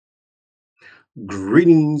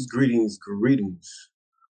Greetings, greetings, greetings,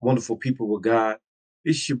 wonderful people of God.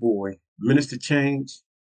 It's your boy, Minister Change,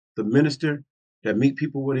 the minister that meet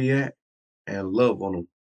people where they at and love on them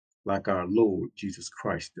like our Lord Jesus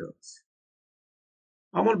Christ does.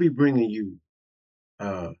 I want to be bringing you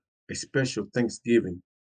uh, a special Thanksgiving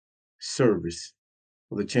service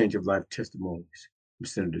for the Change of Life testimonies from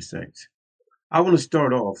Senator Saints. I want to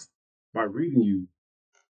start off by reading you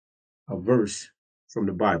a verse from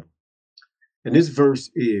the Bible. And this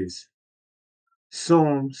verse is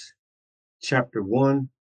Psalms chapter 1,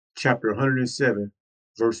 chapter 107,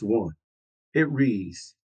 verse 1. It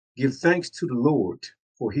reads, Give thanks to the Lord,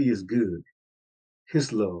 for he is good.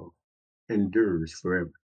 His love endures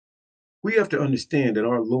forever. We have to understand that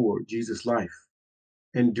our Lord Jesus' life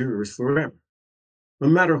endures forever. No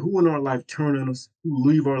matter who in our life turn on us, who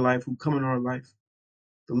leave our life, who come in our life,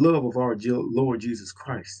 the love of our Lord Jesus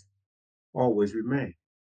Christ always remains.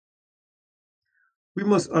 We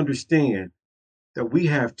must understand that we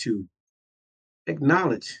have to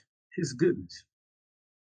acknowledge his goodness.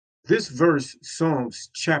 This verse, Psalms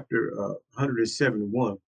chapter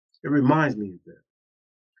 107:1, it reminds me of that.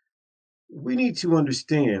 We need to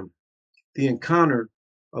understand the encounter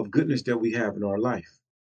of goodness that we have in our life,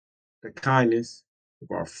 the kindness of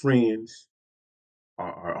our friends,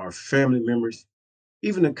 our family members,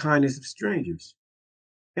 even the kindness of strangers.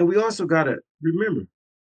 And we also got to remember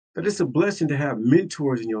that it's a blessing to have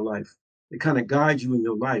mentors in your life that kind of guide you in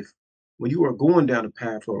your life when you are going down a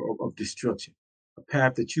path of destruction, a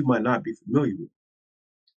path that you might not be familiar with,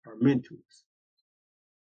 our mentors.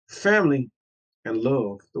 Family and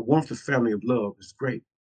love, the warmth of family of love is great.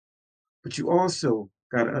 But you also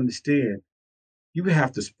got to understand you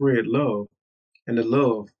have to spread love and the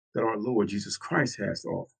love that our Lord Jesus Christ has to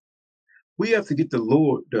offer. We have to get the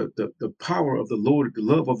Lord, the power of the Lord, the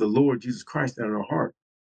love of the Lord Jesus Christ in our heart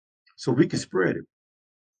so we can spread it.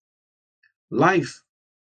 Life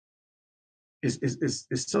is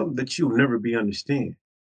something that you'll never be understand.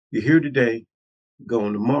 You're here today,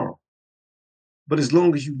 going tomorrow. But as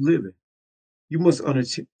long as you live it, you must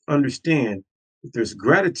understand that there's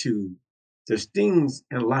gratitude, there's things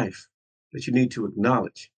in life that you need to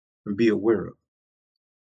acknowledge and be aware of.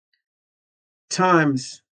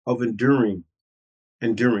 Times of enduring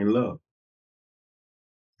love.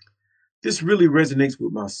 This really resonates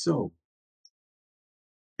with my soul.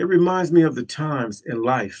 It reminds me of the times in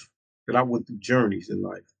life that I went through journeys in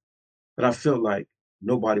life that I felt like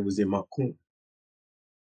nobody was in my corner.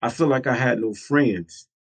 I felt like I had no friends.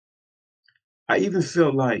 I even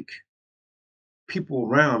felt like people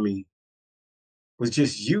around me was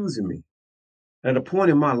just using me. At a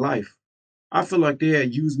point in my life, I feel like they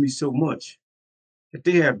had used me so much that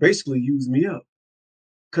they had basically used me up.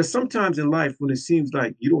 Because sometimes in life, when it seems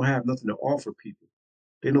like you don't have nothing to offer people,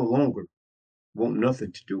 they no longer want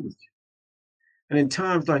nothing to do with you. And in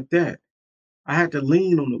times like that, I had to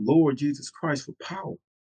lean on the Lord Jesus Christ for power,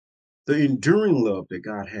 the enduring love that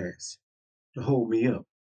God has to hold me up.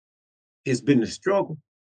 It's been a struggle,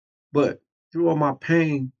 but through all my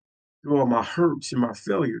pain, through all my hurts and my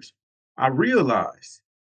failures, I realized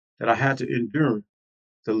that I had to endure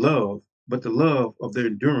the love, but the love of the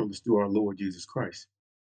endurance was through our Lord Jesus Christ.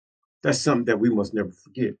 That's something that we must never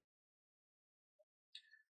forget.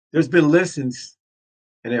 There's been lessons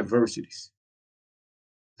and adversities.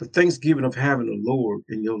 The thanksgiving of having the Lord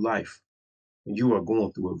in your life when you are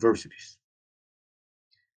going through adversities.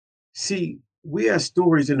 See, we have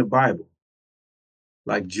stories in the Bible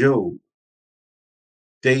like Job,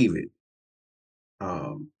 David,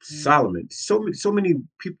 Solomon, so many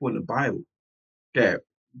people in the Bible that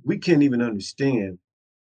we can't even understand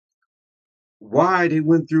why they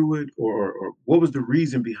went through it or what was the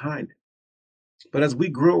reason behind it. But as we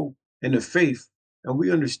grow in the faith and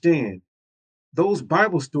we understand those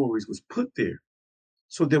Bible stories was put there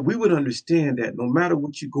so that we would understand that no matter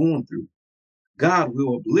what you're going through, God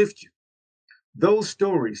will uplift you. Those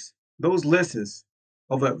stories, those lessons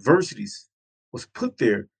of adversities was put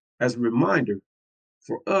there as a reminder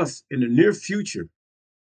for us in the near future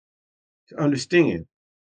to understand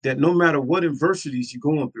that no matter what adversities you're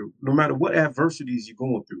going through, no matter what adversities you're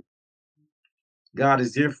going through, God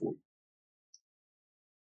is there for you.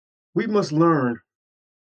 We must learn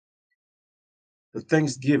the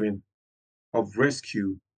thanksgiving of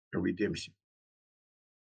rescue and redemption.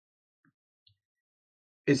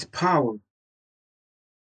 Its power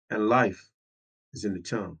and life is in the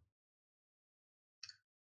tongue.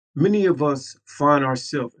 Many of us find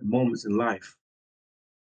ourselves in moments in life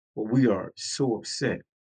where we are so upset.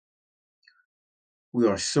 We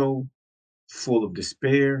are so full of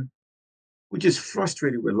despair. We're just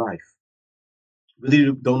frustrated with life.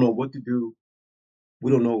 Really don't know what to do.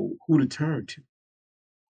 We don't know who to turn to.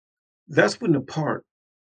 That's when the part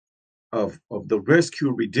of the rescue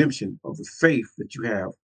and redemption of the faith that you have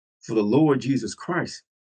for the Lord Jesus Christ.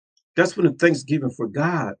 That's when the thanksgiving for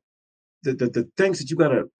God, the things that you got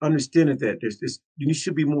to understand is that there's this, you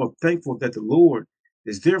should be more thankful that the Lord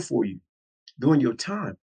is there for you during your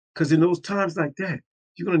time. Because in those times like that,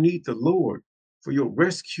 you're going to need the Lord for your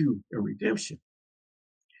rescue and redemption.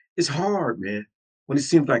 It's hard, man, when it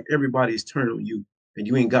seems like everybody is turning on you and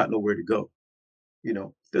you ain't got nowhere to go.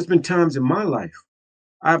 There's been times in my life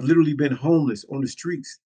I've literally been homeless on the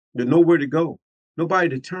streets. There's nowhere to go, nobody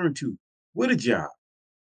to turn to with a job.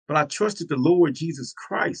 But I trusted the Lord Jesus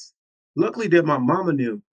Christ. Luckily that my mama and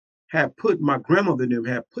them had put, my grandmother and them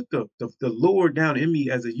had put the Lord down in me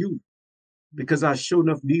as a youth because I sure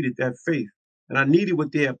enough needed that faith. And I needed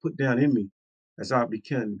what they had put down in me as I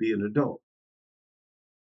began to be an adult.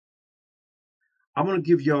 I want to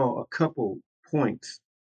give y'all a couple points,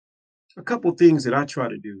 a couple things that I try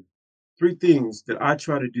to do, three things that I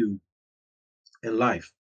try to do in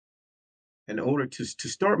life in order to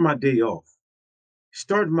start my day off.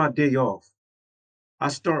 Starting my day off, I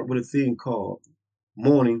start with a thing called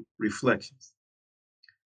morning reflections.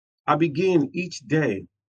 I begin each day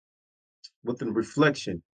with a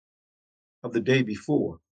reflection of the day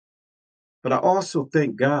before, but I also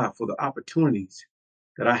thank God for the opportunities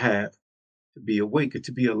that I have to be awake and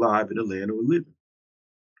to be alive in the land of the living.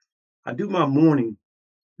 I do my morning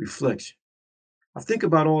reflection. I think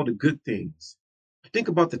about all the good things. I think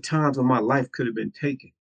about the times when my life could have been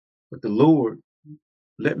taken, but the Lord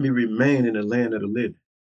let me remain in the land of the living.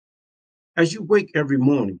 As you wake every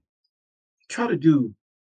morning, try to do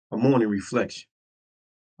a morning reflection.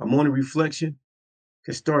 A morning reflection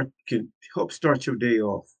can help start your day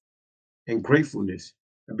off in gratefulness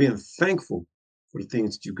and being thankful for the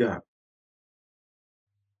things that you got.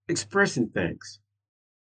 Expressing thanks.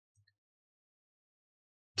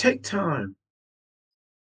 Take time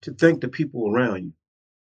to thank the people around you,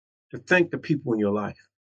 to thank the people in your life.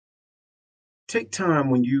 Take time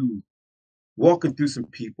when you walking through some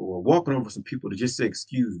people or walking over some people to just say,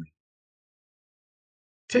 excuse me.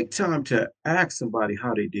 Take time to ask somebody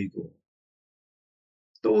how they day go.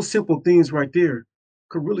 Those simple things right there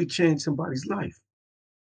could really change somebody's life.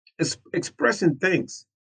 Expressing thanks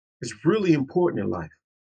is really important in life.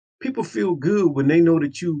 People feel good when they know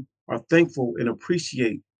that you are thankful and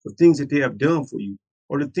appreciate the things that they have done for you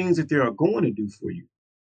or the things that they are going to do for you.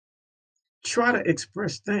 Try to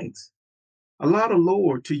express thanks. Allow the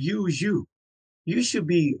Lord to use you. You should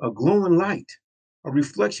be a glowing light, a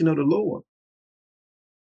reflection of the Lord.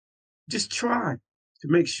 Just try to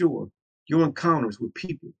make sure your encounters with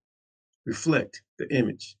people reflect the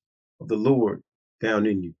image of the Lord down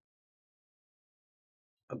in you.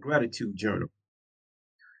 A gratitude journal.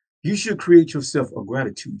 You should create yourself a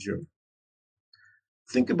gratitude journal.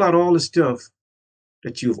 Think about all the stuff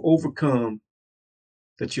that you've overcome,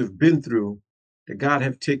 that you've been through, that God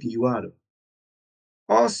have taken you out of.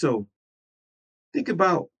 Also, think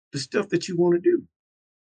about the stuff that you want to do.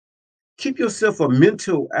 Keep yourself a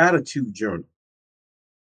mental attitude journal,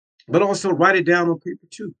 but also write it down on paper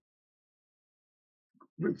too.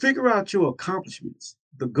 Figure out your accomplishments,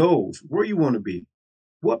 the goals, where you want to be,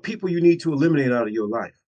 what people you need to eliminate out of your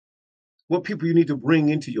life, what people you need to bring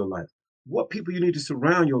into your life, what people you need to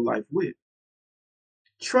surround your life with.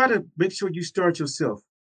 Try to make sure you start yourself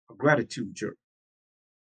a gratitude journal.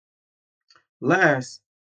 Last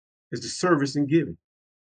is the service and giving.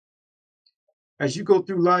 As you go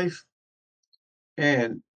through life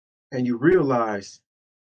and you realize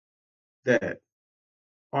that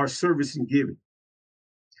our service and giving,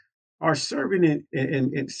 our serving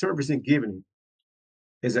and service and giving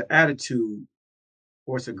is an attitude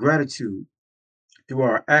or it's a gratitude through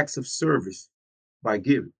our acts of service by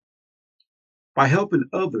giving. By helping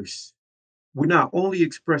others, we not only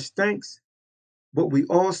express thanks, but we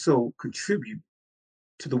also contribute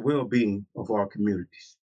to the well being of our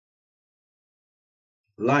communities.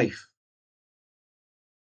 Life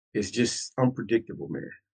is just unpredictable, man.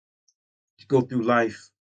 You go through life,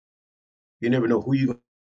 you never know who you're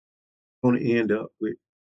going to end up with,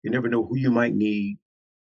 you never know who you might need,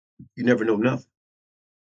 you never know nothing.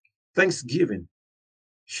 Thanksgiving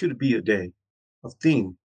should be a day, a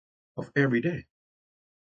theme of every day.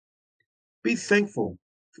 Be thankful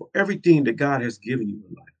for everything that God has given you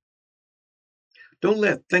in life. Don't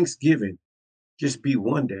let Thanksgiving just be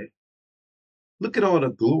one day. Look at all the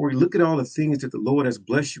glory. Look at all the things that the Lord has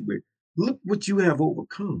blessed you with. Look what you have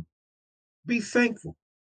overcome. Be thankful.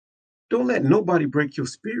 Don't let nobody break your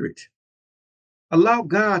spirit. Allow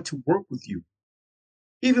God to work with you,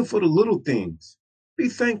 even for the little things. Be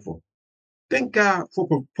thankful. Thank God for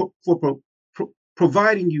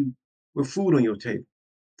providing you with food on your table.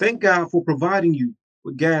 Thank God for providing you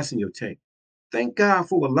with gas in your tank. Thank God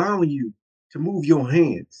for allowing you to move your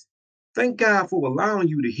hands. Thank God for allowing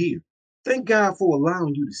you to hear. Thank God for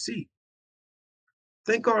allowing you to see.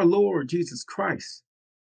 Thank our Lord Jesus Christ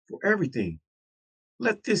for everything.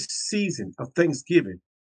 Let this season of Thanksgiving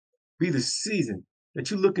be the season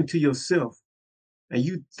that you look into yourself and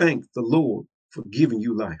you thank the Lord for giving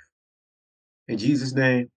you life. In Jesus'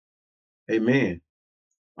 name, amen.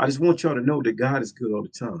 I just want y'all to know that God is good all the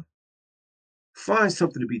time. Find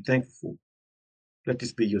something to be thankful for. Let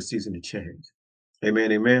this be your season of change.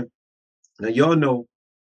 Amen, amen. Now, y'all know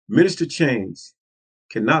Minister Chyange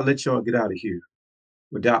cannot let y'all get out of here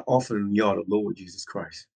without offering y'all the Lord Jesus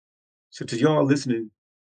Christ. So, to y'all listening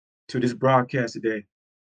to this broadcast today,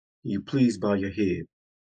 you please bow your head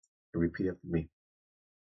and repeat after me.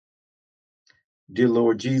 Dear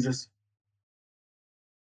Lord Jesus,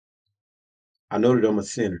 I know that I'm a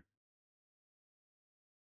sinner.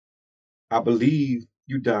 I believe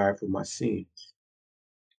you died for my sins.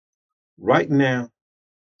 Right now,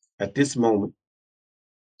 at this moment,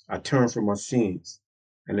 I turn from my sins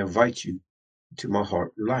and invite you into my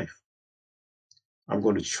heart and life. I'm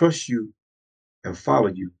going to trust you and follow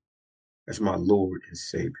you as my Lord and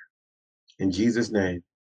Savior. In Jesus' name,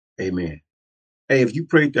 amen. Hey, if you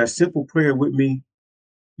prayed that simple prayer with me,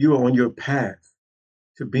 you are on your path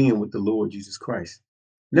to being with the Lord Jesus Christ.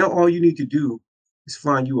 Now, all you need to do is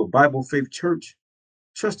find you a Bible faith church,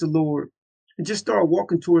 trust the Lord, and just start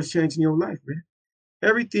walking towards changing your life, man.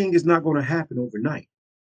 Everything is not going to happen overnight.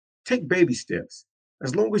 Take baby steps.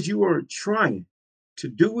 As long as you are trying to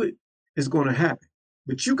do it, it's going to happen.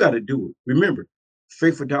 But you got to do it. Remember,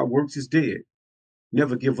 faith without works is dead.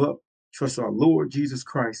 Never give up. Trust our Lord Jesus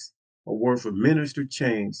Christ. A word for Minister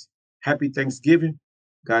Chyange. Happy Thanksgiving.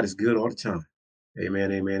 God is good all the time.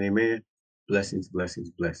 Amen, amen, amen. Blessings, blessings,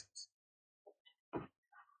 blessings.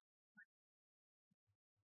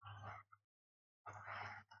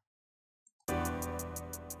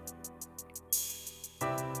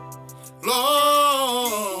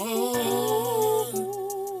 Lord,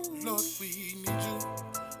 Lord, we need you.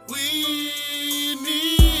 We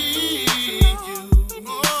need you.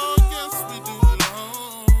 Oh, yes, we do,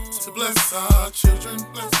 Lord. To bless our children,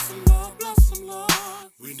 bless them, Lord, bless them, Lord.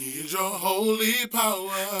 We need your holy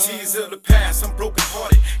power. Tears of the past, I'm broken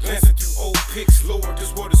hearted. Glancing through old pics, Lord,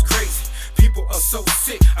 this world is crazy. People are so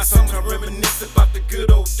sick. I sometimes reminisce about the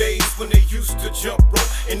good old days when they used to jump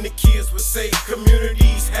rope and the kids would say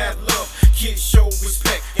communities had love. Kids showed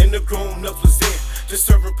respect and the grown-ups was there to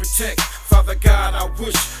serve and protect. Father God, I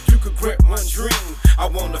wish you could grant my dream. I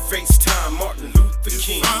want to FaceTime Martin Luther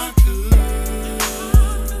King. If I could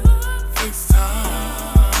FaceTime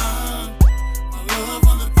my loved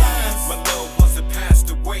one that passed. My loved ones that passed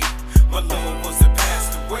away. My loved ones that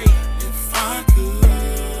passed away. If I could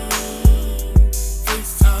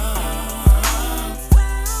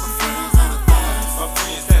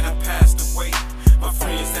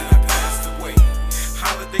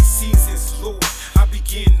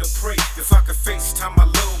if I could FaceTime my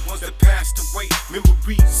loved ones that passed away.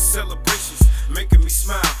 Memories, celebrations, making me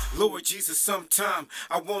smile. Lord Jesus, sometime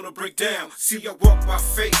I wanna break down. See, I walk by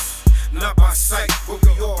faith, not by sight. But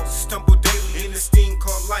we all stumble daily in this thing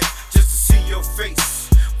called life. Just to see your face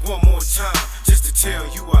one more time, just to tell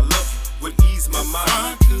you I love you would ease my mind. If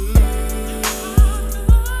I could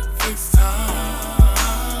FaceTime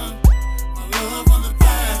my loved one that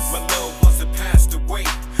passed. My loved ones that passed away.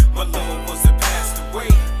 My loved ones that passed away.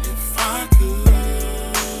 If I could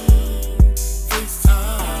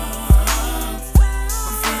FaceTime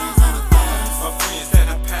my friends that have passed. My friends that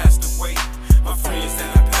have passed away. My friends that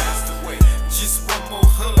have passed away. Just one more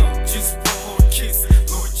hug, just one more kiss.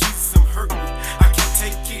 Lord Jesus, I'm hurting. I can't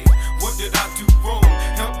take it. What did I do wrong?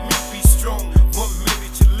 Help me be strong. 1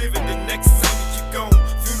 minute you're living, the next minute you're gone.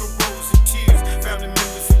 Funerals and tears, family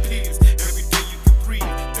members and peers. Every day you can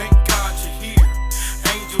breathe. Thank God you're here.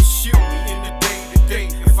 Angels shield me in the day to day.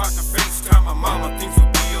 If I could FaceTime my mama, things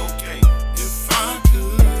would be okay. If I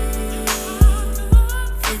could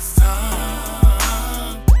FaceTime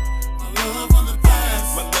my loved one that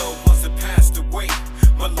passed. My loved ones that passed away.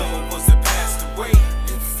 My loved ones that passed away.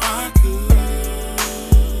 If I could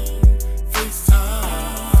FaceTime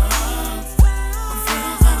my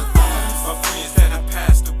friends that have passed. My friends that have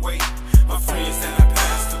passed away. My friends that have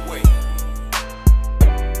passed away.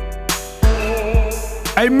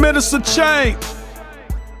 Hey, Minister Chyange.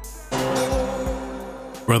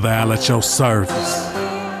 Brother, Al at your service.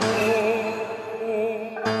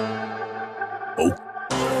 Oh,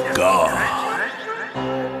 God.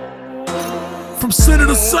 From Sin of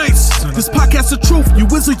the saints. This podcast the truth, you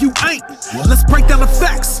is or you ain't. Let's break down the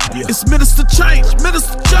facts. It's Minister Chyange,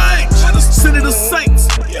 Minister Chyange. Sin of the saints.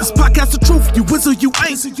 This podcast the truth, you is or you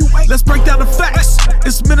ain't. Let's break down the facts.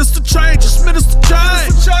 It's Minister Chyange, it's Minister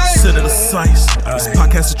Chyange. Sin of the saints. This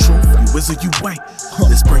podcast the truth, you is or you ain't.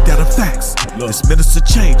 Let's break down the facts. It's Minister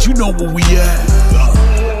Chyange, you know where we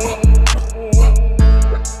at.